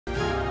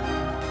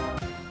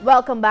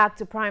Welcome back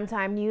to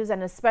Primetime News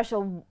and a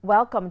special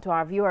welcome to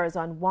our viewers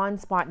on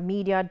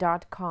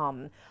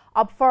onespotmedia.com.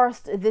 Up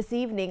first this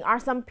evening, are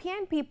some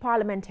PNP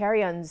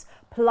parliamentarians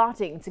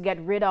plotting to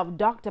get rid of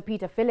Dr.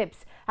 Peter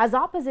Phillips as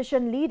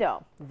opposition leader?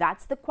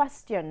 That's the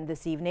question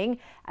this evening,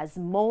 as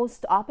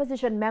most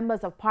opposition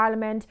members of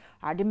parliament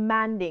are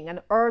demanding an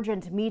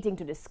urgent meeting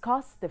to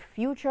discuss the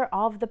future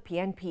of the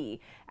PNP.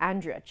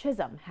 Andrea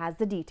Chisholm has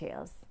the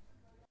details.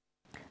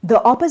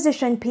 The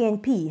opposition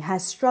PNP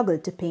has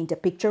struggled to paint a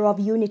picture of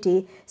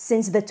unity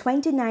since the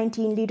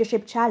 2019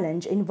 leadership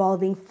challenge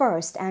involving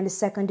first and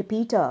second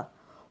Peter.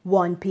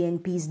 One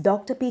PNP's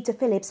Dr. Peter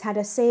Phillips had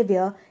a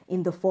savior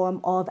in the form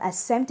of a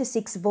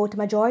 76-vote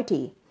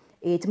majority.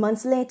 8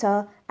 months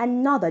later,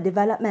 another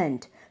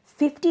development.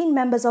 15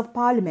 members of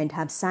parliament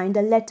have signed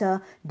a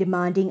letter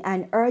demanding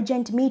an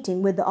urgent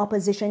meeting with the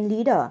opposition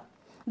leader.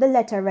 The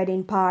letter read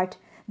in part,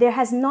 "There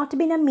has not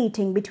been a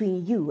meeting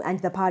between you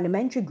and the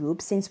parliamentary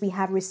group since we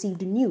have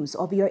received news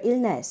of your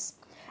illness."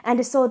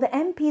 And so the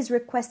MPs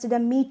requested a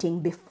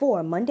meeting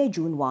before Monday,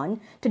 June 1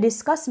 to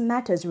discuss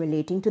matters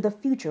relating to the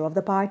future of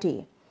the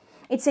party.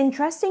 It's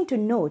interesting to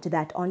note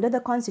that under the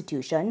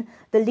Constitution,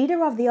 the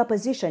leader of the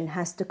opposition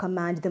has to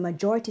command the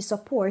majority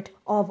support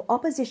of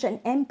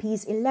opposition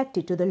MPs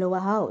elected to the lower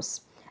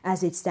house.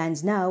 As it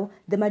stands now,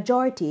 the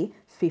majority,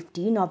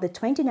 15 of the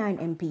 29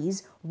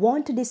 MPs,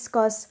 want to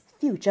discuss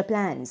future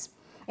plans.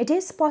 It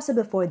is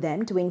possible for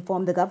them to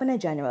inform the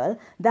Governor-General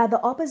that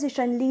the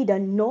opposition leader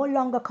no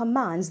longer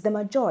commands the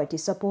majority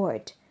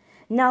support.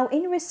 Now,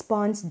 in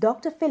response,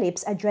 Dr.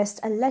 Phillips addressed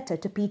a letter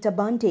to Peter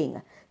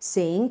Bunting,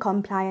 saying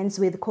compliance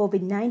with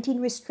COVID-19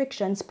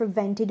 restrictions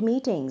prevented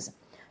meetings.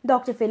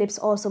 Dr. Phillips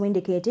also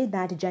indicated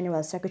that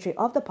General Secretary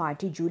of the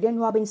party, Julian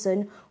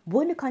Robinson,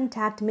 would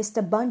contact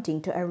Mr.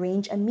 Bunting to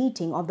arrange a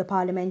meeting of the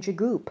parliamentary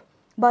group.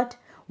 But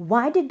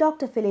why did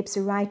Dr. Phillips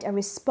write a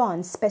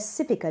response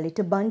specifically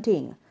to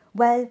Bunting?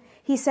 Well,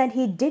 he said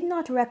he did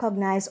not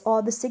recognize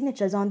all the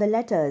signatures on the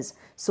letters,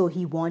 so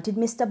he wanted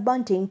Mr.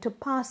 Bunting to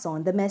pass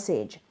on the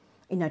message.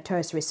 In a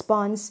terse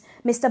response,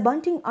 Mr.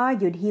 Bunting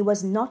argued he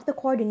was not the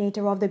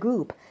coordinator of the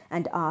group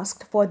and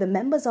asked for the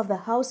members of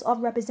the House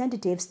of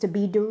Representatives to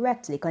be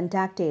directly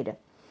contacted.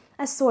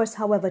 A source,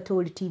 however,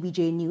 told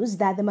TVJ News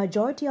that the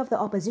majority of the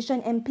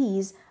opposition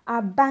MPs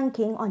are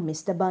banking on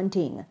Mr.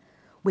 Bunting.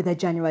 With a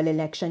general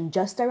election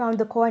just around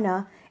the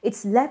corner,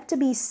 it's left to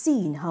be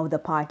seen how the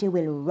party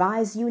will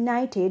rise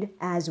united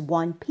as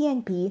one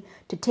PNP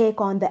to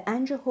take on the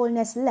Andrew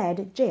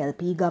Holness-led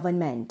JLP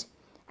government.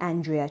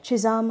 Andrea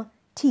Chisholm,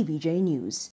 TVJ News.